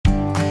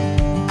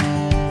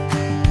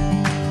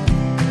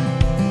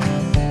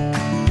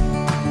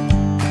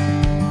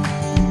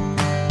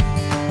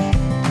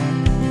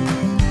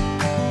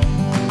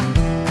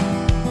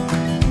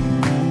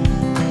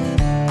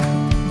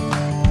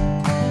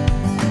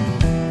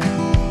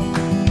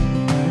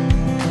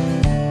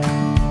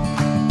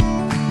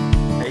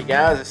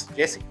guys, it's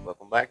Jesse.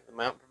 Welcome back to the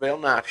MountainPrevail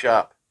Knife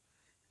Shop.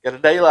 Got a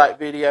daylight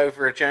video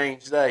for a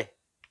change today.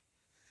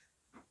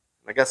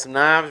 I got some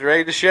knives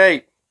ready to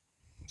shape.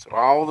 So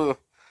all the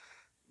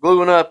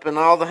gluing up and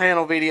all the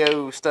handle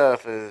video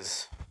stuff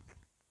is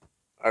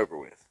over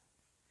with.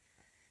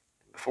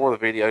 Before the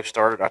video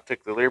started, I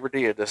took the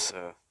liberty of just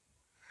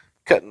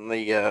cutting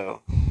the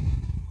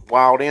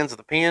wild ends of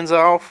the pins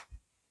off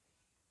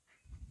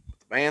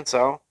with the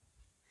bandsaw.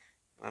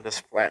 I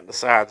just flattened the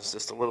sides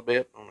just a little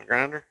bit on the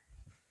grinder.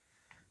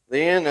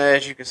 Then,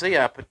 as you can see,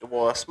 I put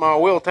the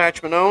small wheel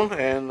attachment on,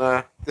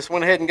 and just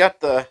went ahead and got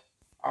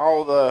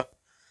all the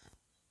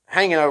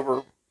hanging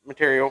over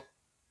material,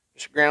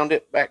 just ground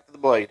it back to the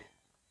blade.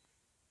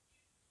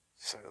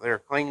 So they're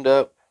cleaned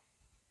up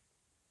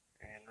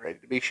and ready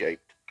to be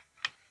shaped.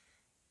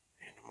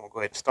 And I'm going to go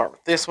ahead and start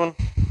with this one.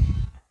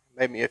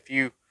 Maybe a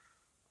few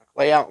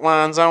layout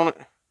lines on it.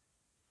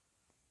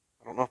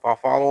 I don't know if I'll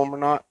follow them or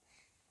not.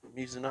 I'm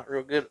usually not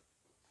real good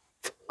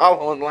at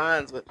following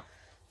lines, but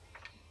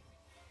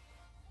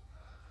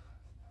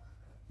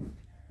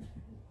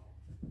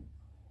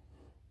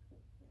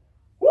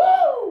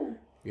woo!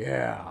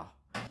 Yeah.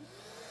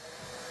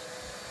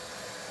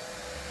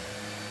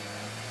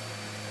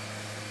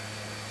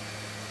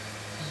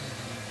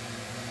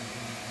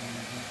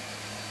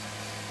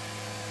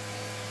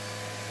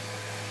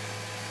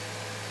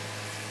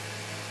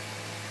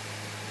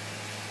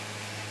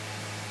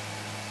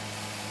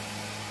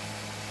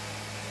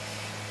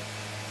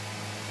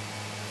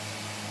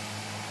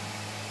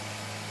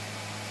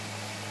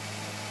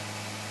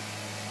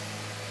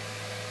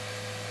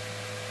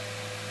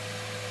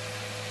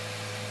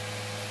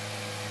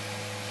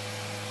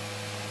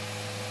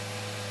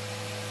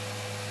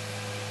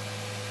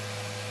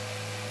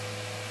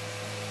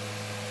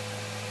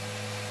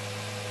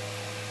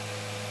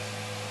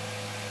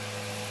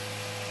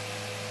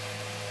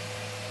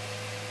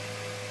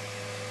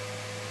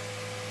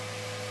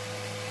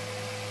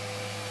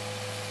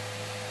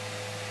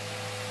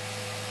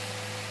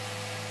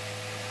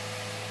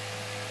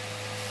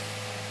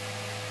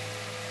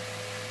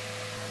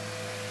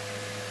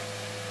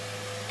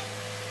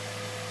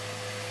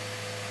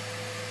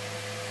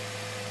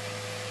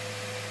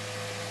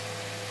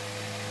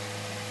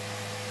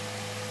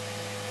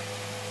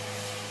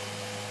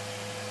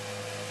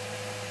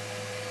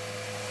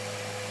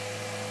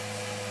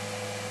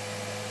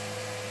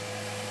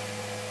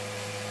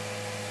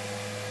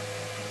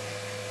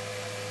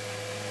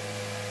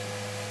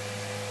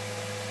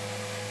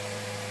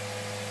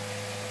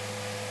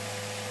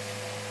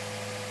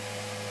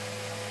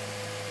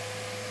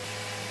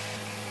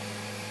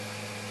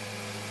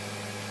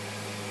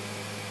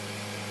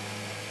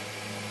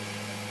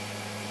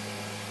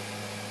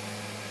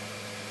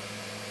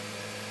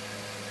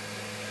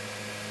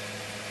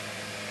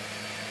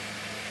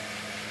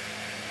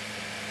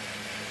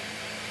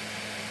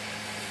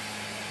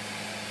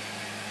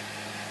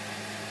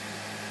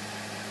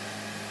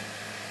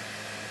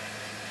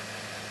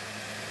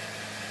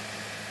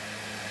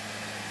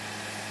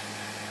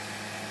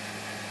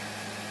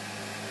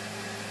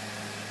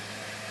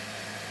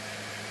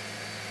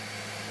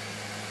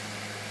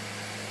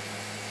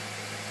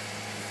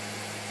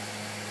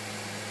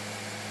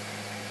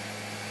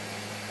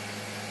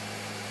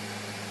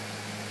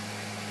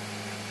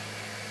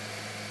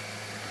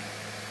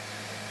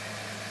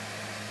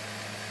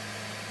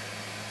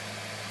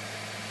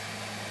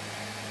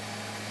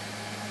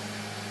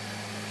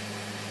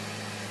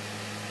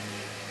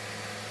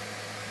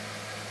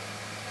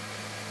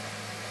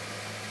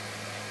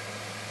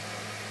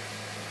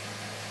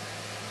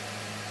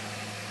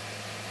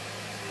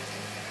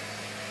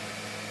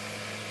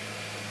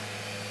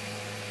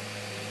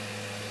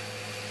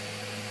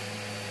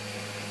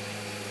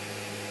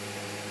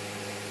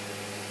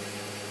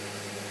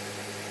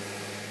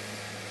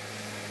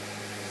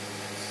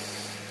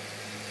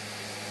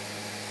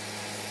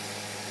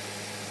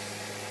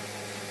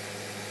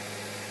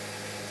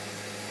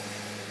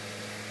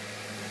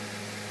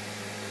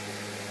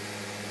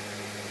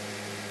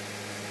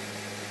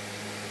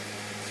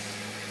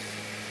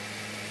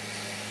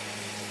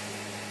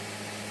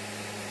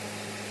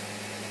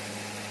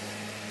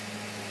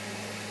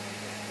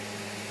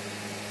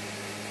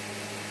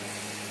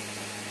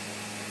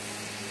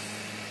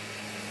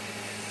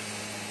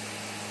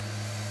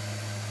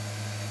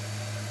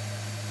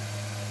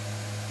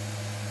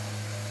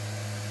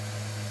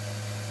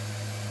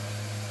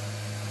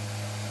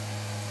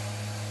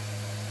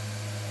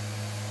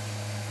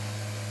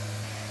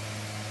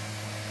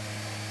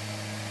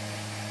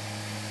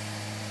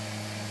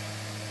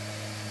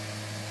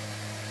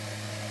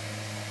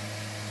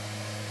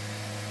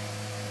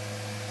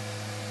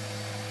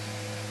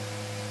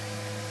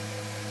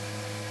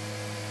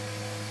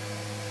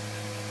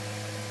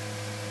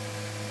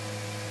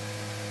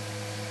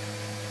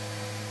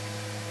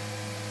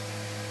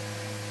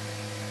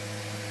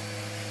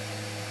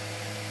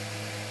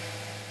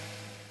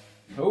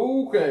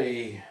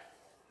 okay,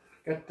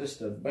 got this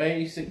the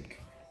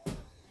basic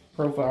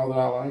profile that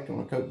I like on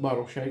a Coke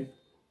bottle shape.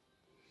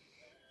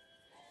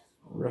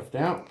 Roughed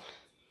out.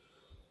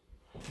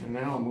 And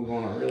now I'm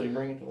going to really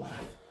bring it to life.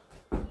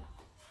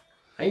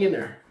 Hang in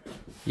there.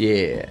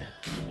 Yeah.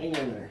 Hang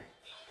in there.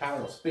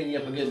 Tyler will spin you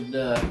up a good,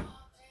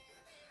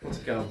 what's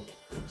it called?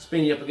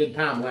 Spin you up a good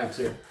time lapse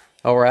here.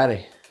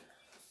 Alrighty.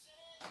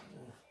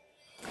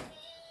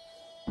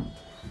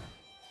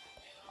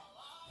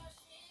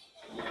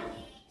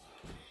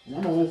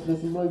 I'm gonna listen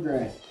to some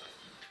bluegrass.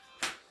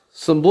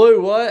 Some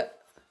blue what?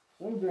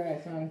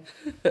 Bluegrass, honey.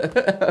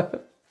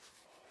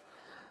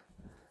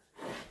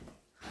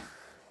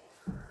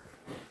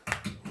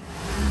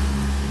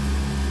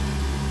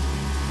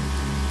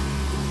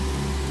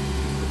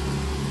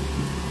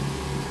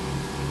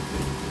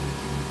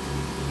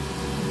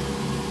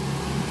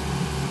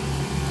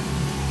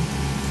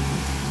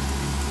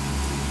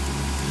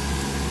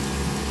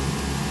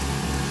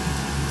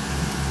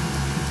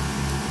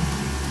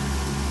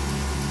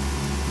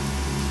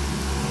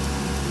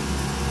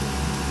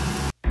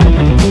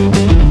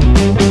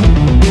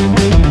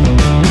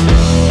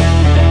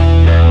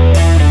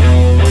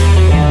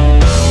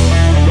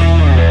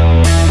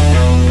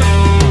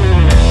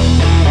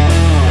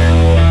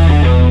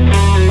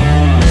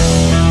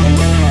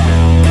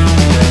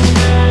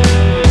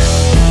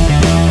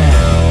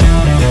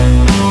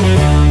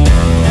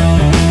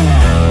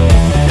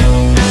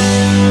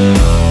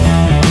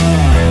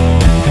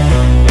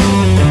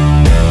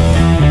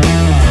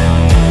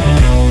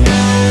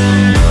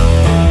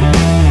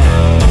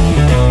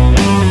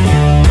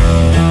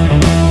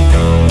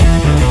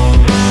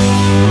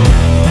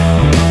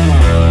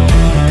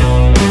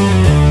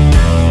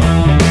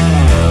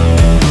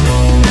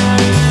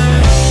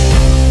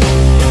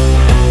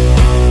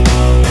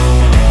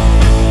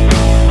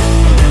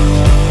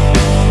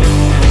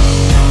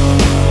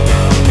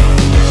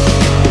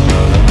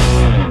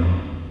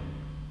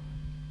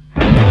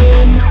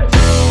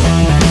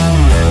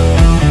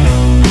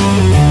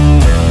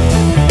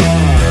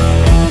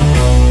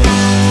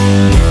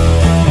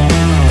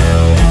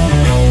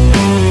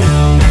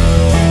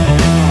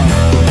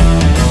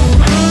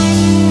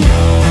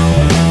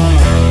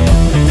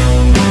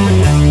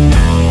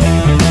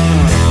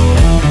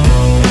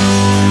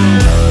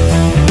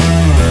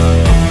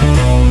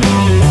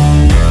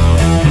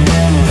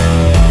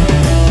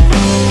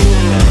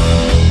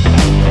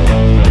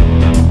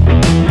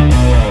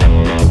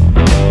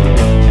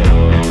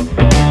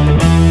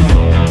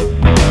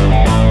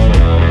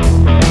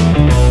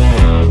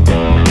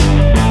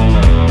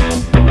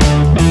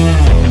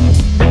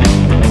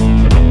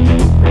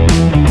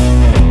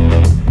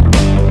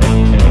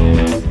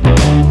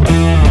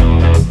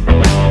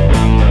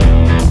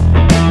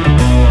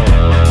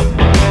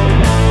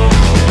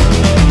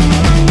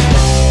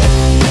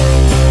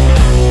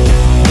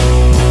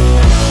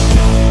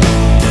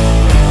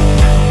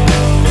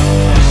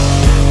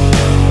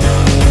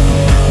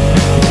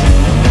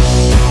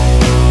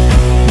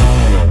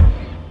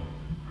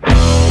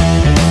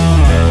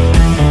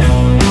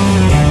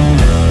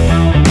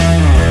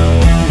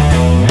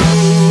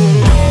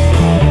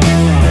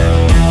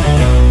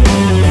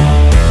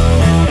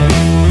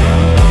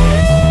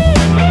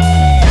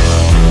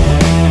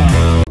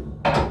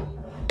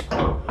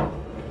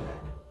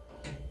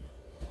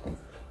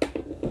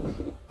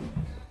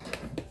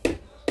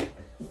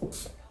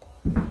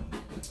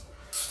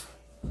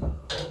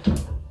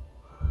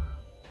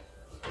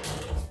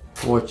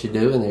 What you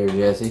doing there,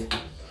 Jesse?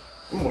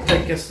 I'm gonna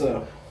take this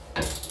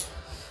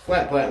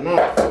flat platen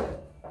off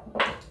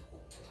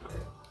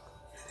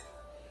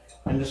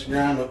and just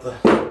grind with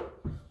the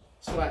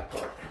slack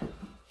part.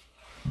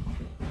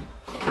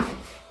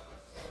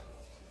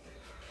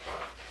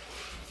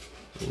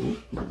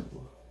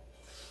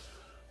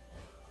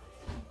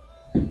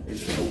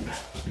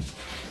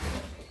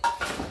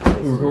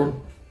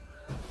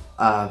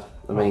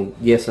 I mean,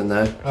 yes and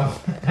no.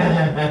 Oh.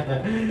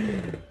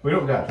 We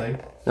don't got to.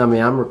 I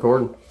mean, I'm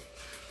recording.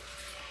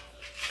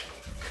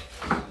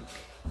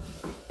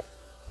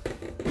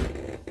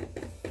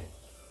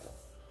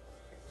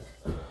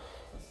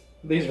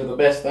 These are the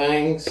best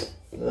things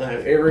that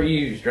I've ever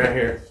used right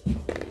here.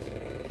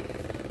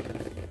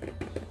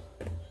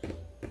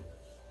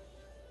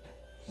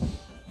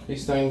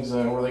 These things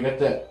where they got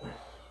that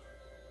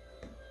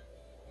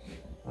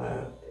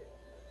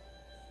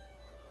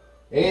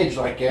edge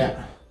like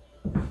that.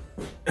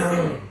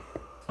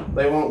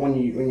 They want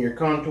when you're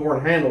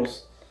contouring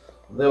handles,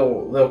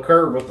 they'll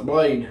curve with the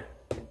blade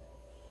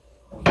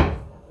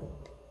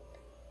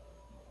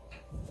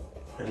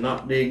and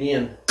not dig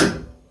in.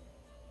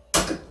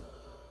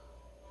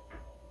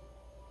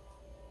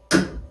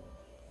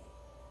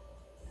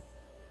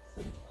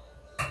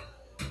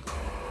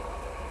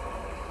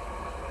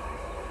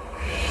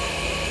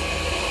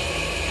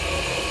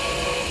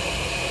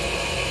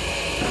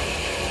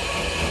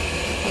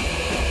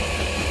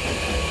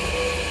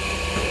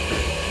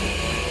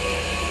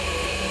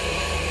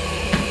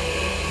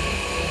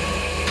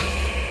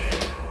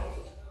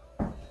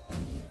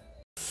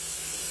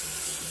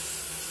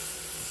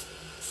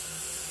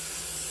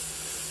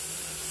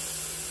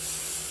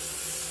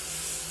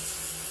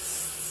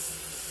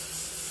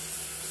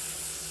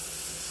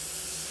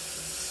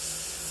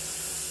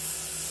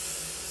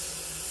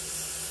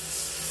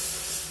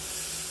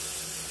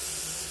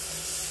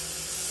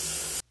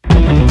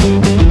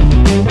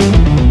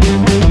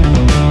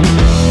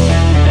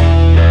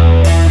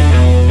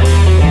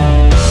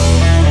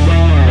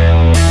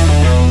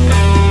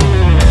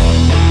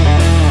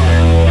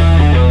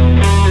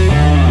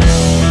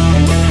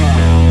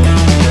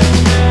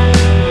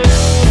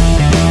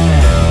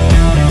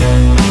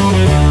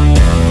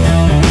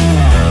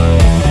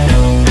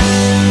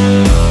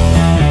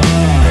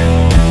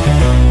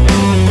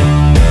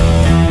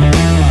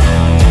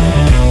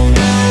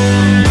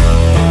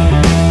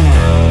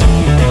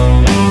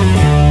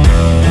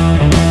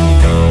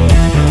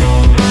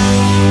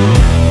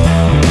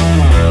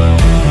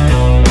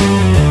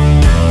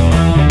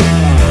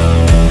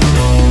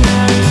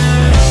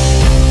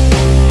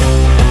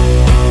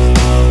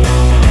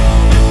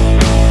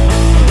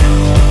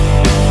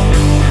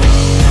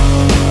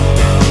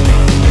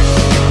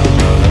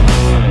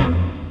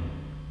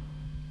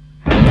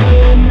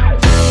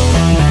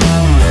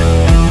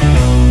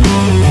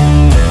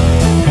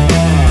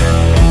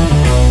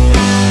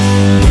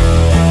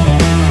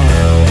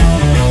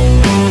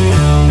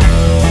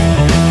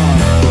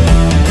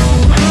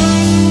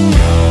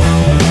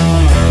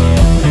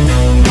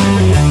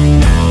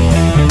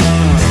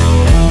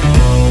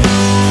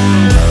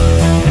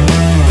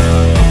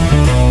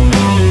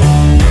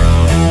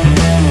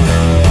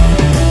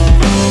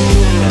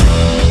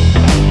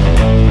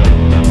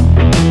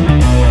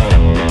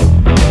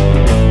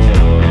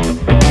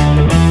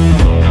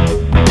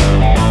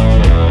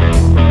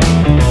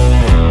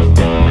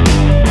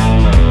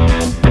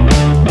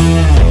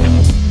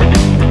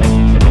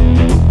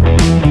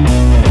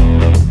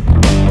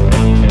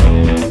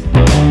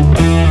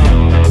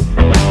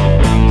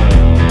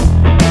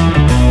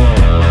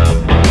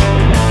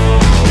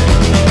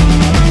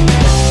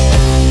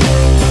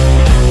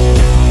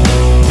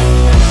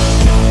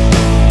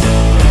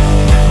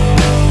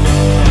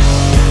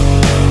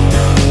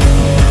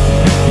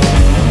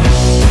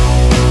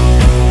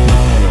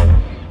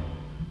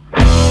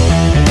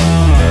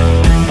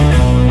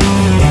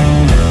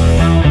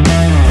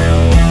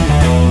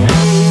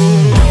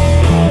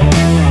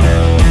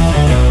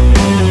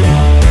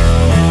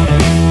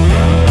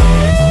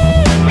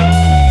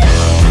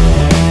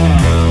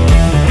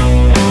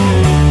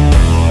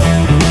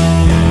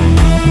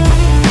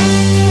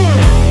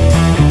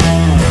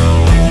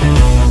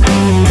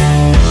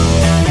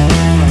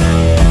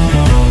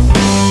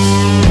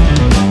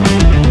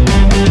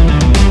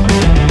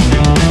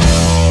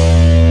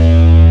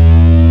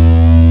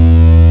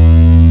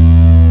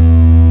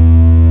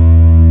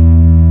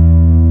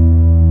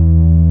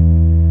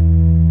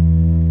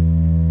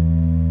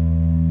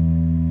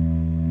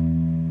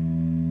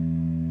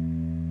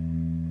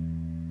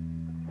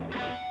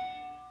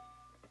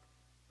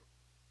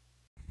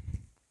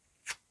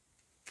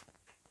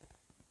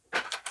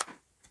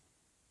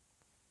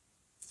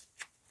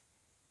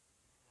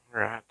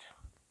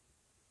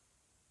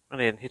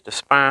 Went ahead and hit the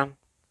spine.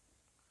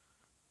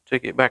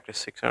 Took it back to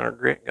 600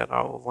 grit. Got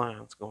all the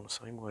lines going the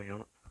same way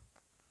on it.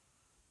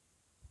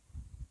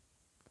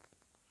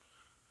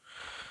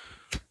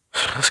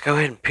 Let's go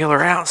ahead and peel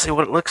her out and see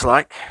what it looks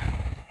like.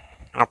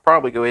 I'll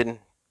probably go ahead and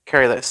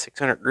carry that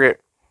 600 grit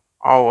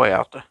all the way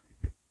out the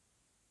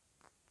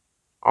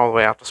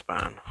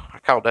spine. I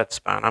called that the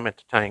spine. I meant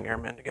the tang there a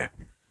minute ago.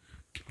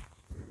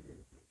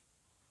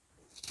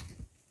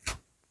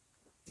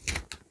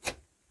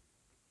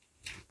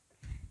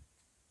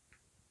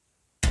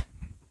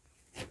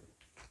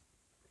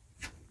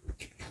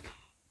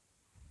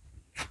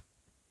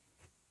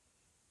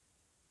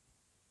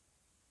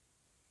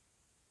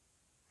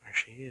 There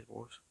she is,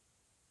 boys.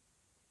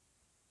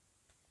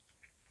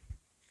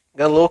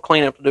 Got a little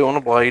cleanup to do on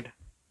the blade.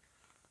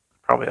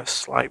 Probably a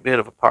slight bit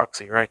of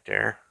epoxy right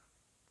there.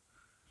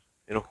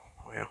 Well,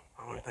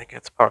 I don't think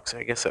that's epoxy.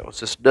 I guess that was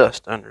just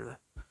dust under the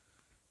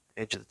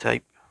edge of the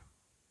tape.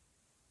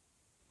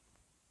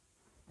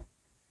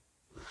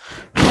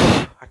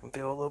 I can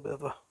feel a little bit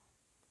of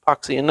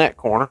epoxy in that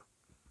corner.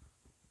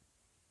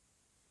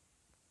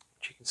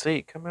 But you can see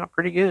it come out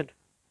pretty good.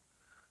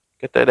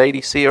 Got that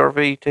 80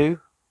 CRV too.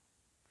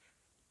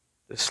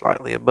 Just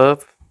slightly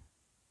above.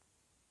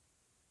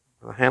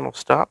 The handle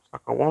stops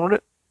like I wanted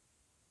it.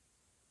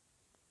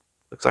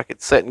 Looks like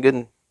it's setting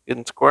good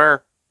and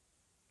square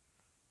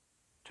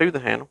to the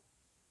handle.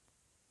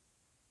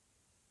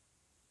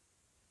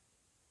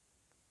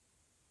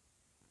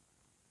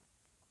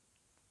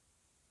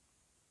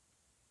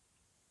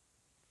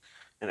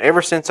 And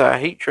ever since I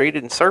heat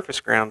treated and surface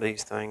ground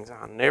these things,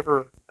 I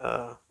never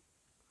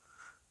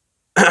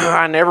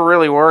I never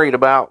really worried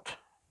about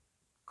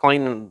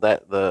cleaning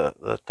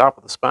the top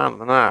of the spine of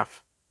the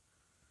knife,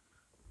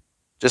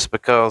 just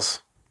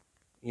because,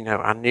 you know,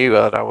 I knew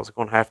that I was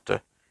going to have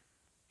to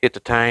hit the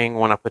tang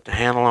when I put the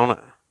handle on it.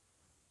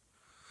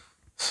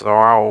 So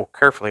I'll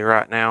carefully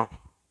right now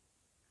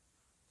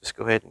just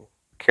go ahead and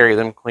carry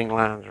them clean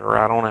lines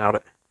right on out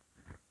it.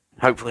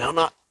 Hopefully I'll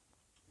not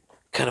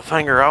cut a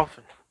finger off.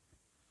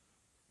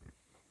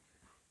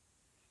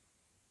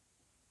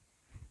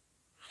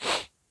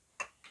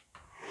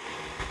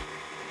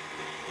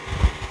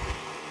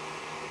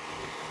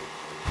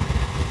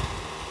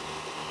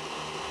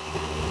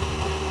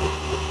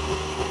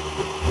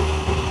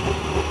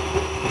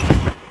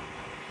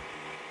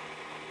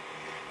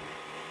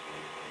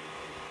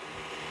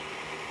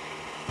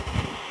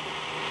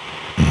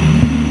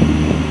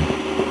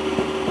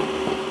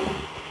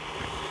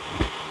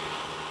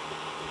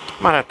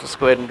 Might have to just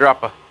go ahead and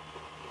drop a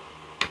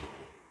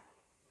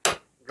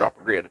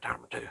grit a time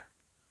or two.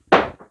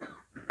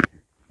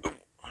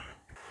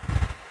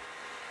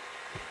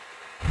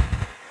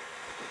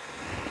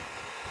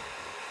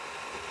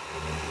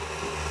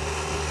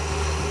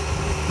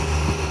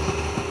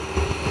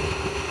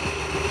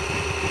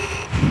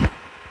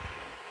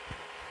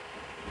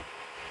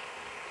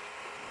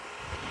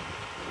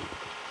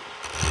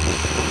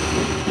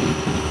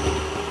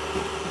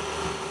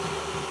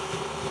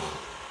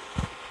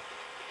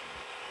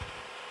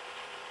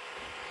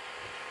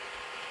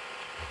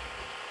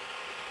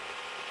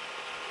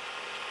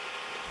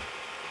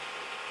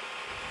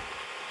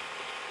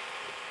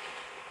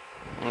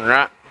 All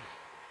right.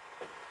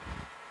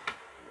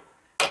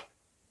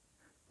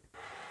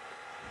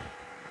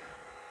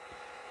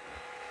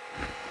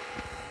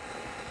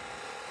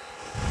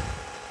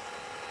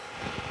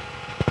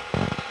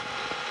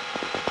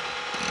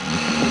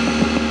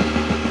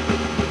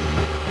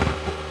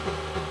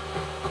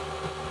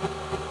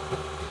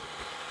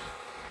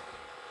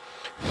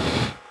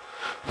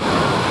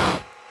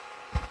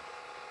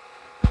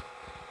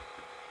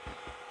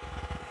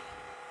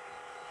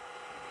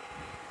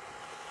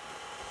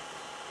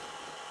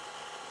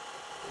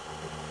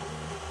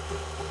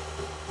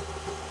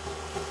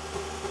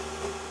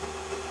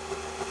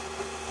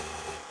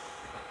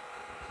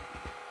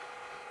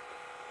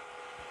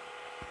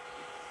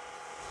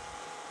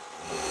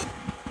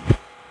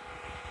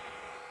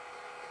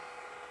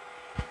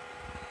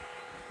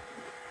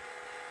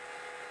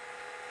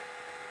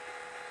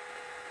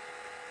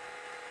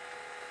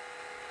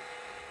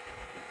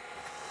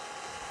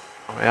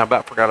 Oh, yeah, I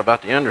about forgot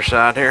about the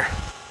underside here.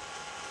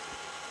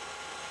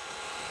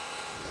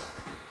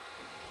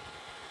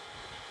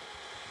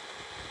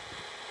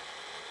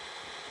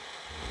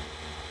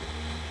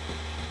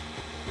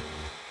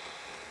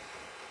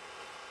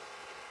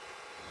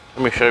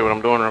 Let me show you what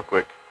I'm doing real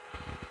quick.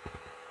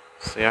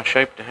 See, I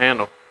shaped the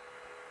handle.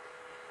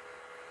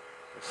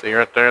 See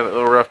right there, that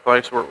little rough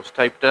place where it was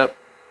taped up?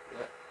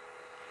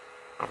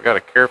 I've got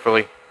to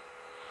carefully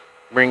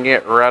bring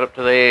it right up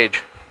to the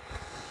edge.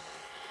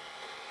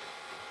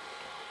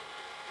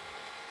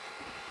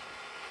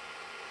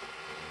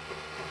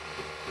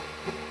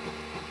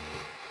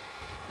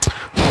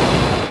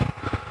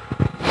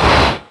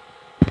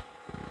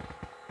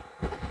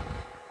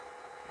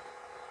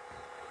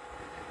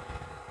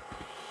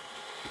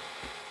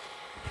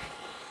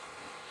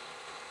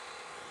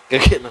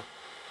 Getting a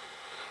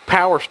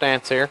power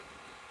stance here.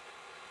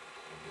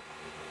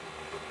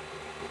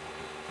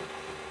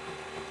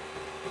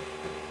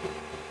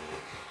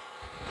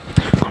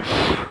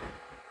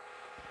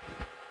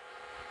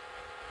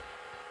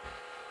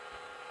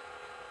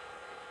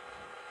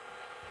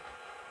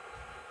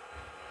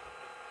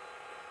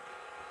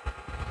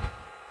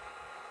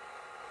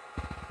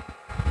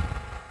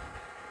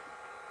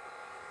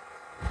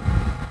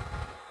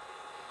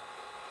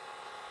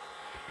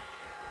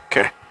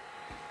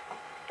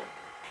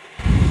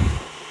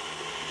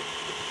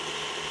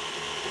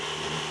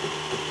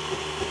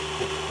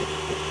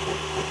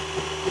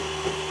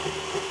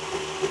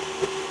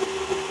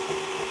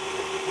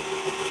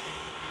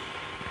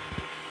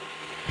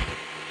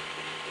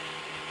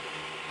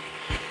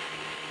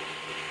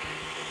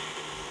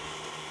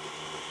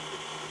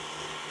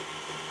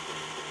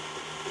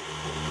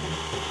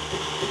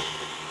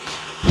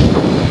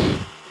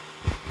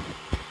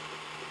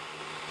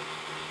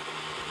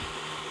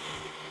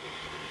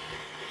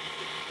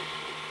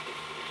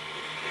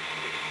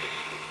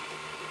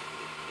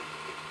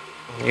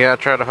 Yeah, I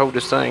try to hold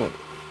this thing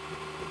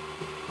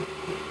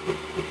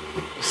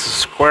as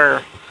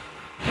square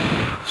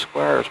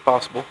as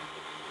possible.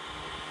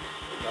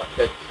 Not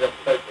cut yourself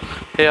open.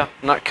 Yeah,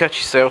 not cut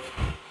yourself.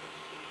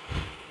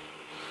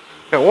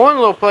 Got one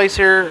little place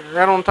here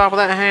right on top of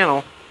that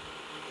handle.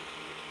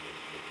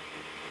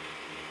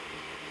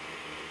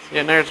 See,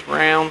 and there's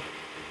round.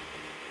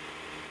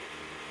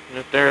 And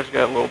up there's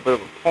got a little bit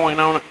of a point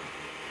on it.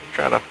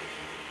 Try to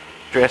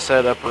dress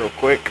that up real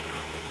quick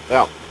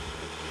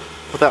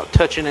without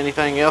touching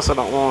anything else. I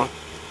don't want to.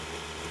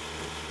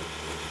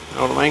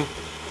 Know what I mean?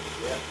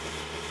 Yeah.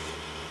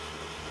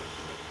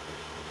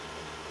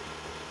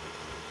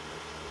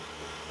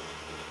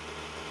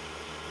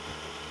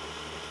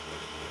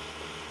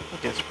 I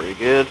think that's pretty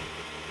good.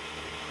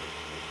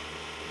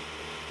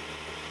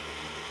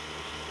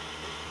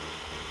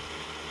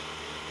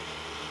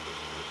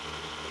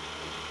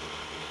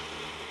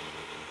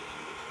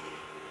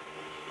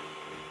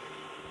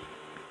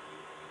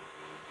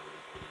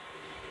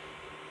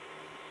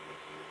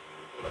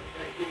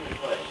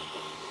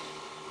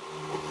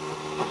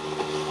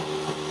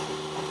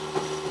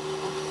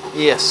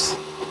 Yes.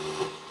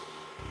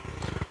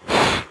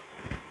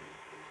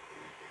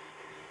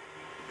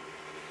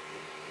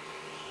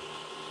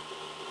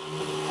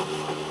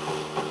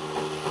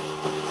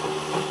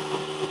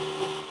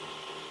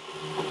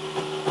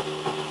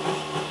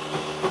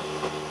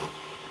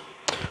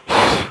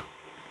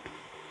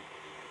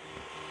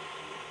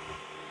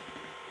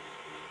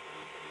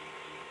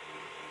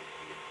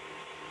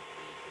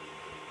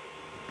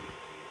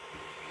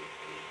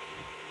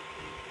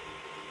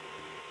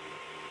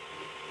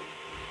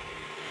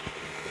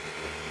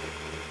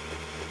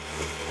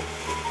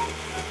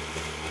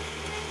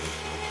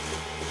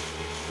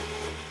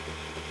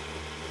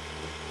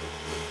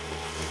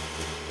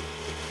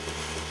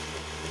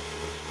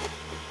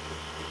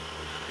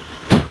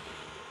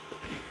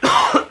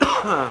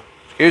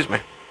 Excuse me.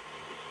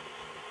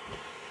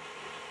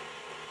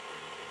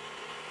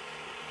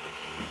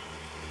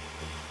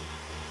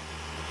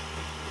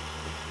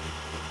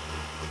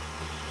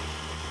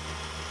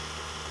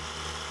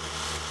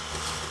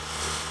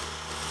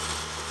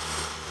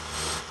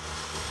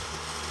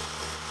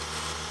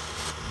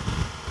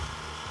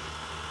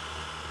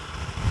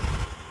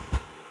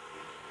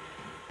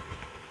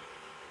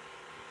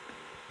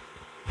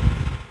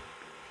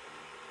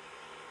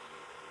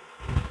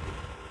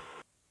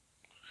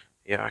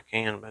 Yeah, I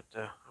can, but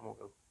I'm gonna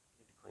go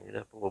clean it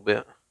up a little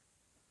bit.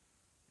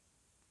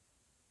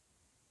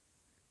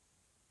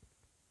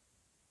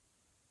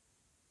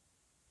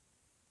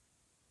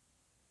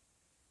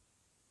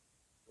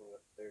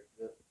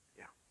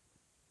 Yeah.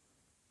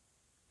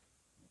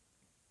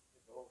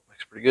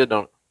 Looks pretty good,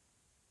 don't it?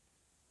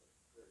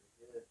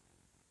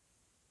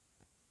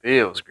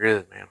 Feels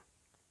good, man.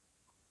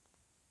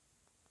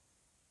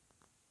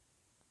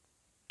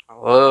 I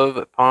love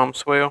that palm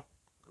swell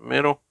in the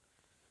middle.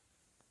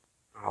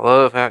 I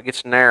love how it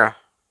gets narrow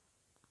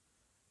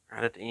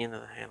right at the end of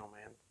the handle,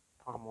 man.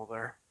 Pommel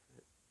there.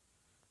 It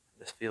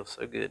just feels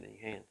so good in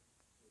your hand.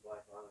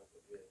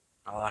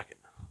 I like it.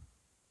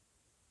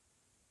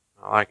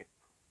 I like it.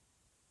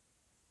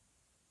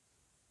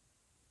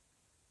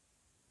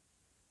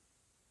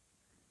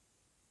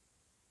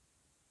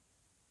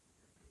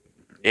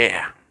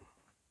 Yeah.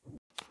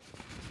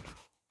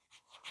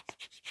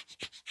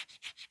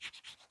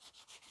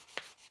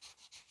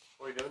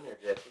 What are you doing there,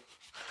 Jesse?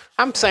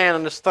 I'm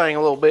sanding this thing a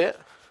little bit.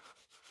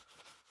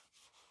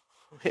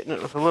 I'm hitting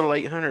it with a little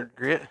 800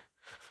 grit.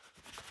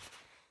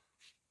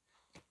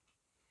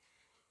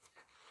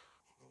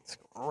 It's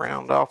gonna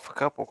round off a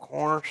couple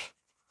corners.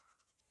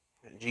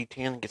 That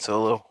G10 gets a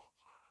little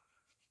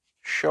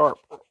sharp.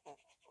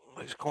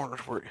 These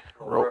corners where it,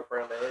 where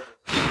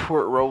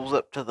it rolls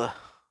up to the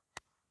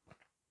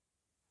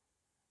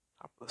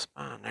top of the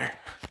spine there.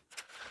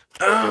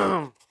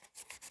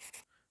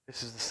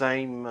 This is the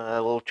same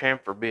little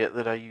chamfer bit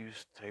that I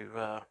used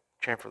to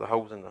chamfer the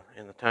holes in the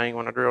tang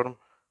when I drilled them.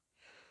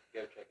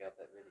 Go check out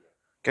that video.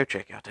 Go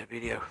check out that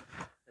video.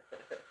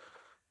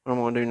 What I'm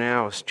going to do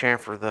now is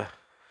chamfer the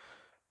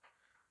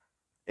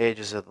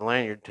edges of the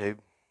lanyard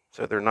tube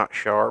so they're not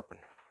sharp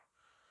and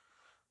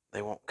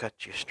they won't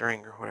cut your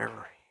string or whatever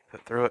you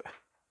put through it.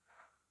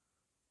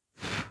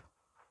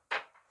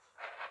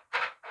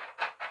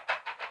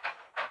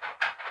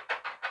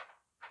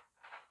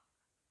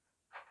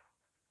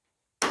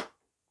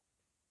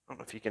 I don't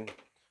know if you can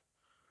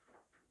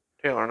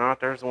tell or not.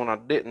 There's the one I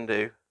didn't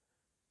do.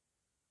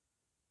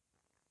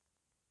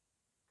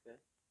 Okay.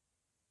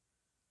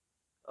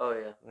 Oh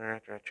yeah. There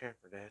after I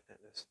chamfered that,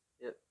 just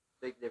Yep.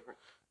 Big difference.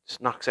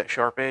 just knocks that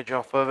sharp edge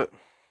off of it.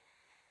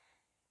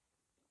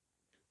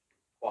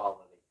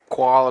 Quality.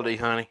 Quality,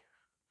 honey.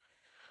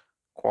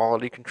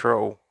 Quality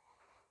control.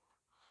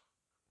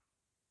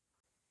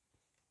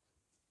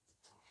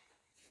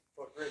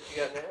 What grit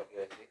you got now,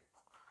 Jesse?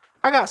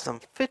 I got some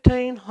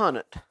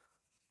 1500.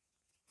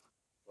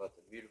 Well, it's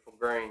a beautiful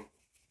grain.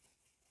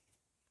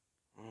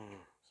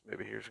 This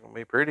baby here's gonna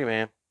be pretty,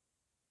 man.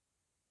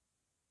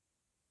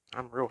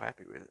 I'm real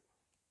happy with it.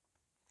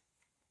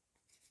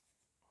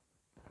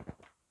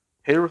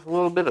 Hit her with a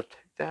little bit of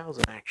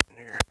 2000 action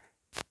here.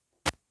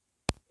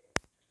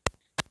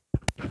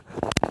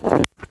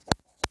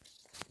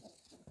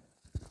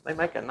 They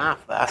make a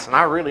knife vise, and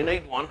I really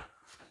need one.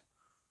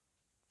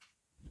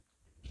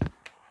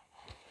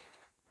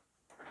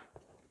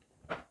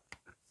 I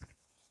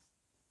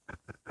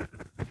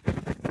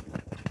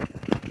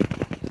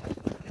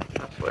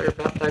swear,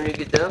 about the time you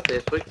get done with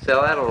this, we can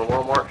sell that on a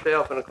Walmart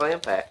shelf in a clam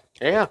pack.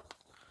 Yeah.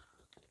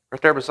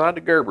 Right there beside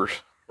the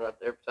Gerbers. Right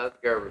there beside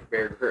the Gerbers.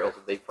 Bear Grylls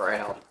would be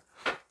proud.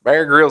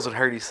 Bear Grylls would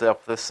hurt himself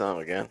with this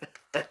son again.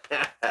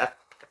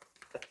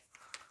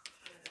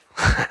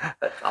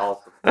 That's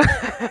awesome.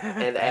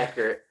 And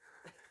accurate.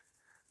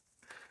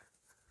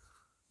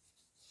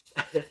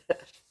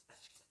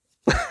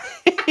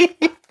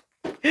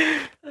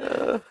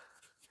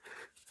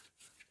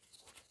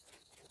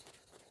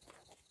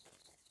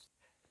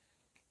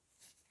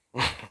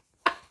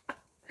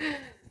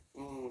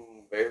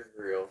 Bear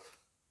Grylls.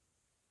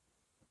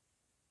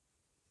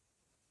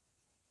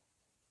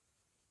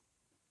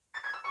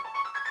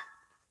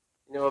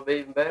 You know what'd be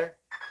even better?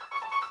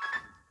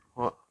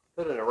 What?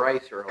 Put an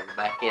eraser on the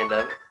back end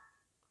of it.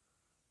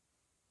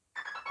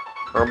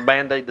 Or a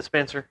Band-Aid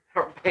dispenser.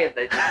 Or a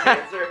Band-Aid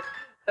dispenser.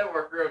 That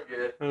worked real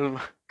good.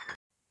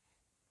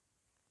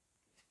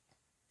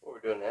 What we're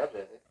doing now,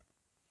 Jesse?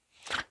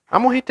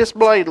 I'm going to hit this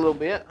blade a little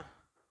bit.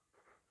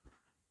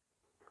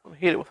 I'm going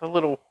to hit it with a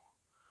little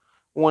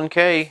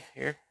 1K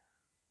here.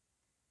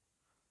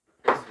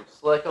 Get some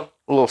slick 'em.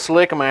 A little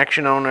slick 'em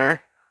action on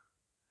there.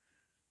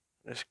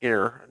 Just get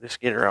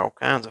her all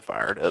kinds of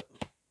fired up.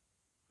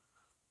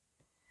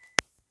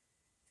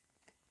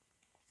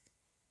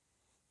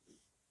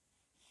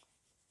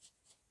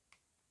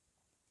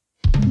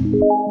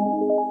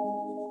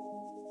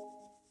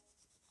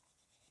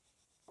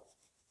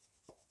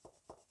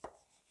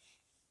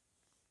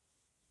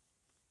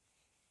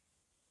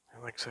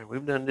 Like I said,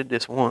 we've did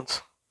this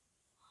once.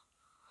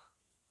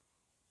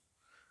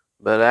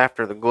 But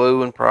after the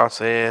gluing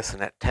process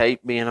and that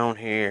tape being on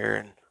here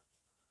and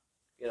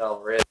get all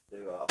the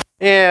residue off.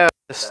 Yeah,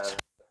 it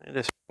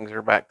just brings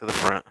her back to the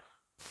front.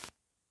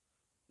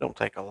 Don't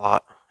take a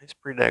lot. It's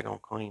pretty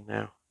daggone clean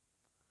now.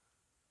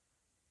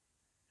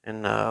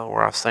 And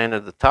where I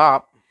sanded the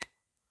top,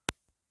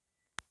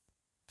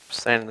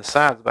 sanding the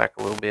sides back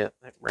a little bit,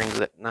 that brings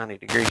that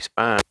 90-degree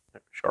spine,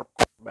 that sharp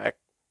corner back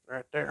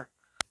right there.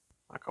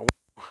 Like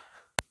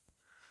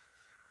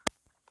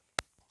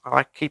I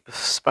like to keep the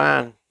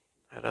spine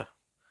at a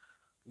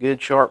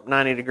good sharp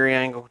 90-degree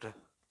angle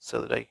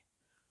so that they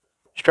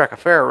strike a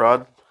ferro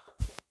rod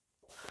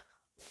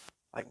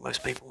like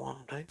most people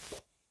want them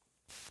to.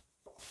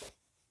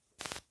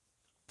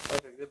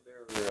 Like a good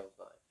Bear Grylls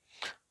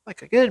knife.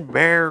 Like a good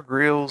Bear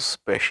Grylls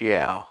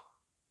special.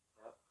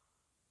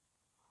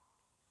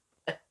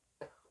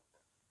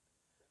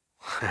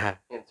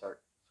 Insert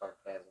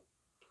sarcasm.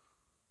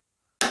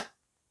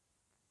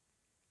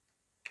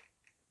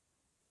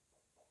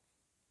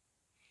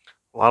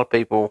 A lot of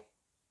people,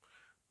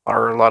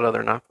 or a lot of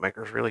other knife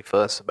makers, really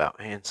fuss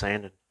about hand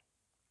sanding.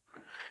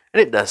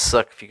 And it does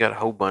suck if you got a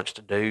whole bunch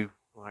to do,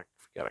 like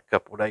if you got a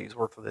couple of days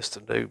worth of this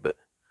to do, but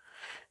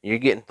you're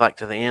getting like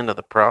to the end of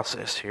the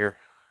process here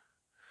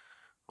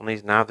on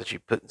these knives that you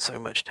put so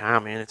much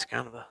time in. It's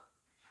kind of a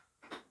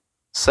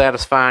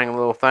satisfying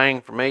little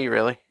thing for me,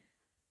 really.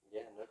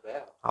 Yeah, no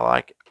doubt. I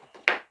like it.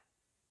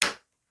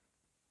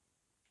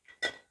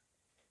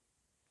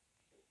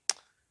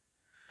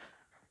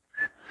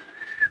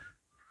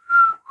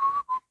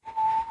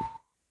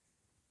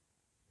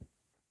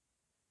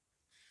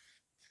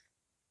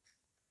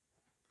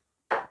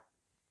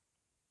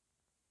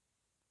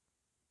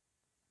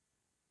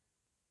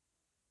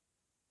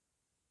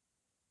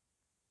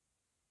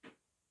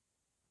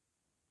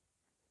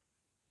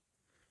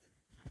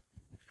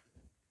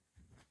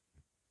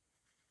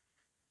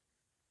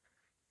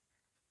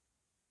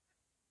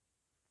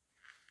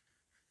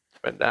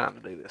 Been dying to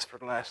do this for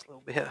the last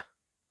little bit.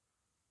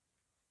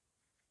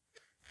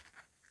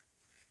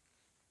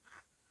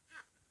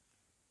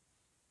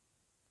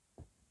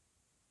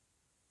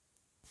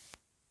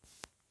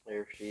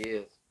 There she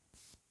is.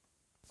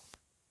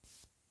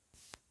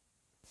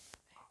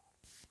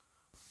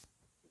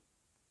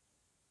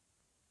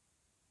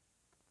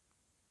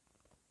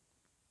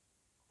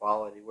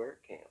 Quality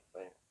work camp,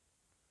 man.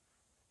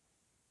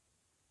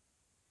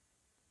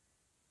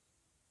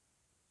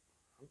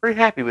 I'm pretty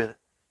happy with it.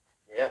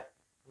 Yeah.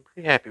 I'm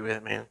pretty happy with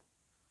it, man.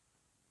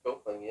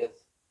 Cool thing is,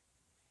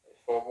 there's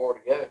 4 more to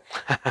go.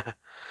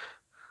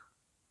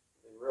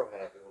 Be real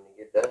happy when you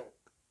get done.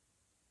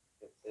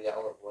 Get to see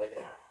all of them laid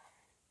out.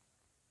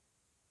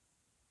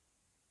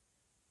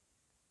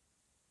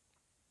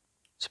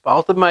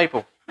 Spalted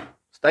maple.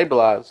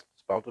 Stabilized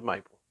spalted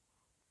maple.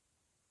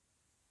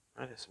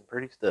 That is some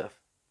pretty stuff.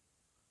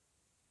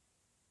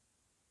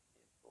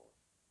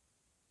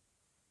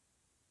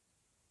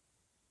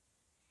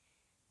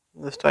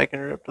 Just taking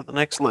her up to the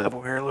next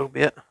level here a little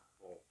bit.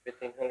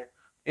 1500.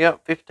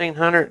 Yep,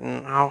 1500,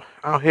 and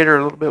I'll hit her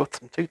a little bit with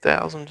some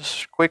 2000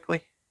 just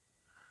quickly.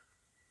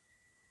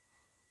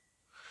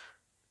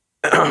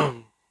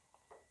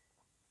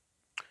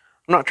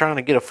 I'm not trying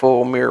to get a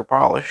full mirror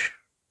polish.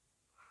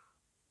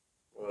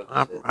 Well,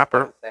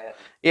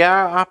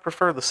 Yeah, I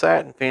prefer the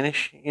satin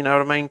finish. You know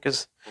what I mean?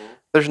 Because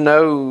there's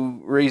no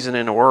reason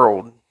in the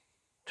world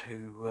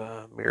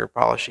to mirror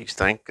polish these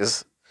things.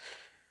 Because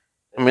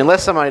I mean,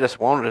 unless somebody just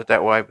wanted it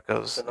that way,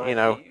 because you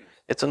know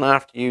it's a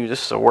knife to use.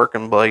 This is a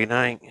working blade,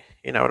 ain't?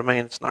 You know what I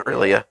mean? It's not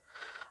really a.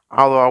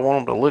 Although I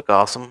want them to look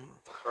awesome,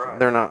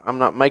 they're not. I'm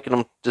not making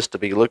them just to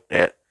be looked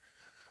at.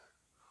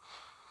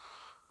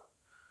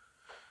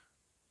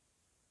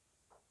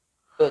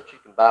 But you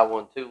can buy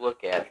one to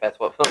look at if that's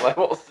what somebody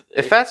wants to do.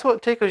 If that's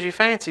what tickles your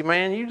fancy,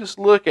 man, you just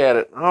look at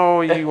it.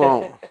 Oh, you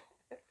won't.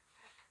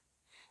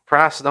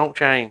 Price don't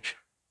change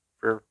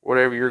for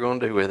whatever you're going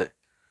to do with it.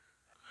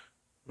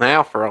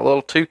 Now for a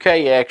little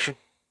 2K action.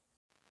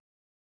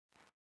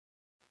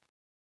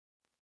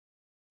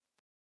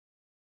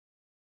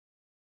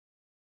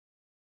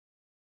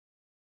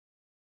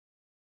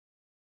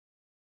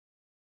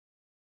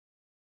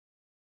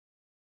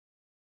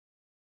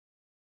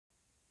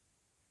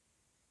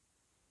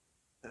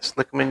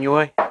 Slick them in your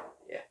way?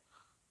 Yeah.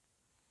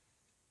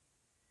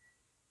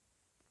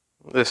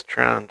 I'm just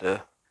trying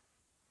to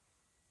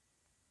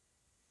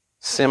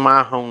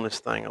semi-hone this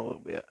thing a little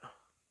bit.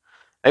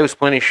 It was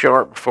plenty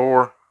sharp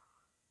before,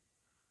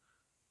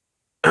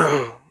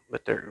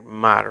 but there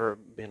might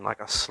have been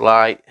like a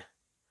slight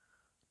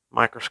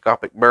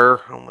microscopic burr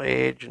on the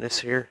edge in this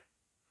here.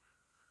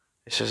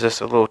 This is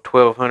just a little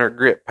 1200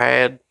 grit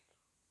pad.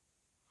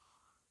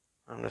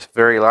 I'm just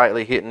very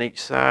lightly hitting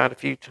each side a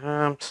few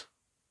times.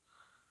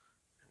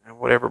 And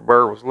whatever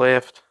burr was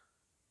left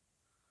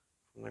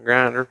from the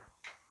grinder,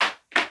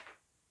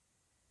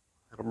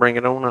 it'll bring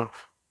it on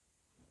off.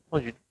 Oh,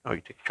 you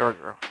took your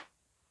charger off.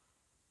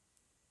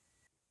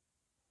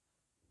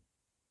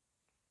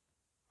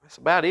 That's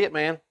about it,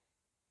 man.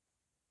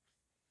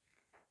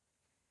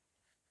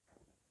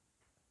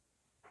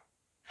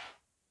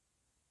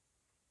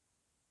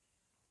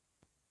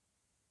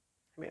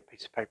 Give me a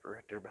piece of paper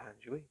right there behind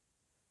you.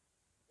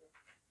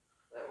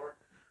 That work?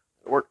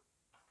 It worked.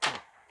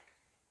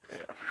 Yeah.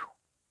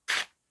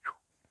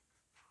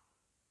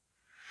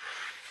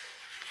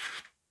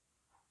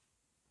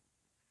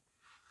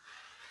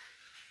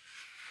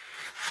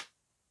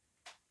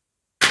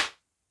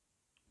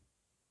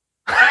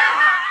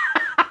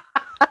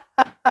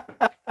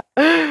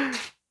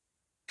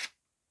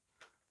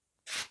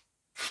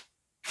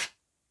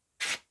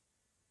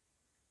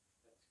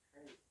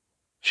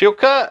 She'll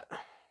cut.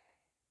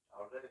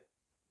 I'll do.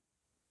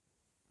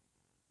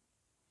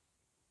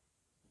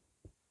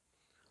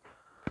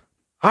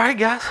 All right,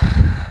 guys.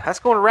 That's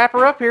going to wrap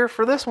her up here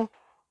for this one.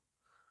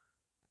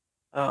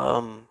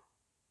 Man,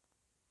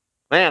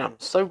 I'm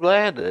so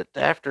glad that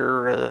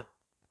after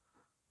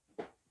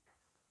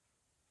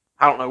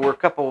I don't know, we're a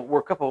couple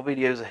of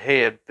videos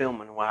ahead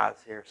filming wise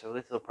here, so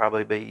this will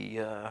probably be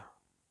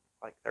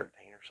like 13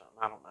 or something.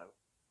 I don't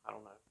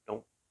know.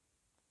 Don't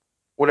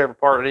whatever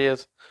part it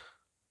is.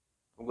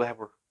 I'm glad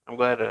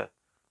I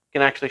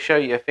can actually show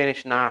you a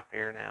finished knife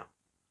here now.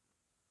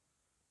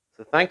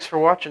 So thanks for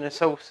watching this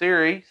whole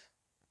series.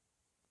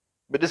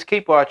 But just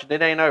keep watching.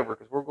 It ain't over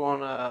because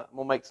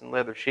we'll make some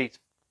leather sheets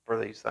for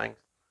these things.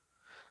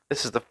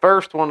 This is the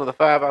first one of the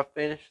 5 I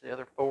finished. The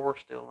other 4 are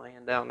still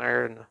laying down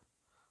there in the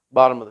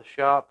bottom of the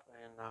shop,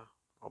 and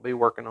I'll be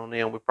working on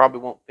them. We probably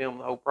won't film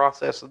the whole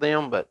process of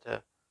them, but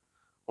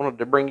wanted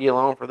to bring you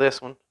along for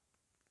this one.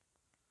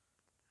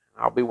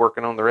 I'll be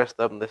working on the rest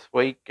of them this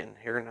week, and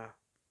here in a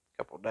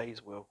couple of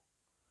days I'll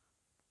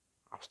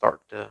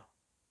start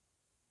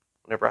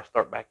whenever I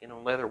start back in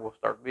on leather, we'll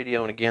start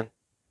videoing again.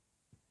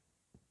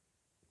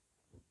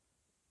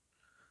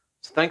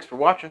 So thanks for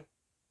watching.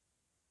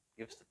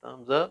 Give us a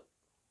thumbs up.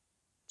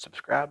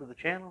 Subscribe to the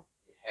channel.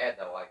 You had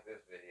to like this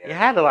video. You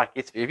had to like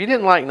this. If you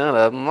didn't like none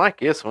of them, like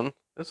this one.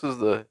 This is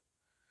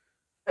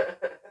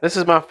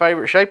my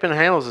favorite. Shaping the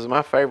handles is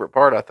my favorite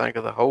part, I think,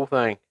 of the whole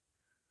thing.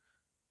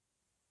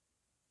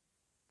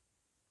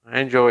 I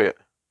enjoy it.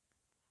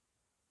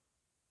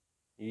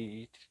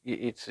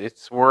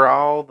 It's where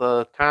all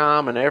the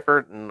time and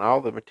effort and all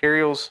the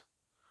materials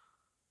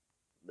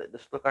that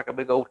just look like a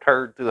big old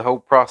turd through the whole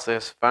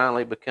process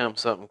finally become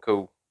something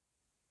cool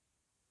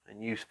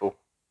and useful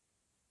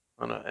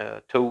on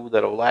a tool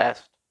that'll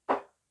last a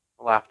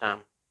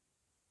lifetime.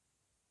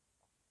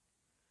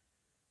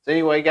 So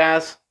anyway,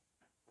 guys,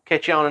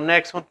 catch you on the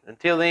next one.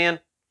 Until then,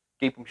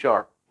 keep them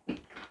sharp.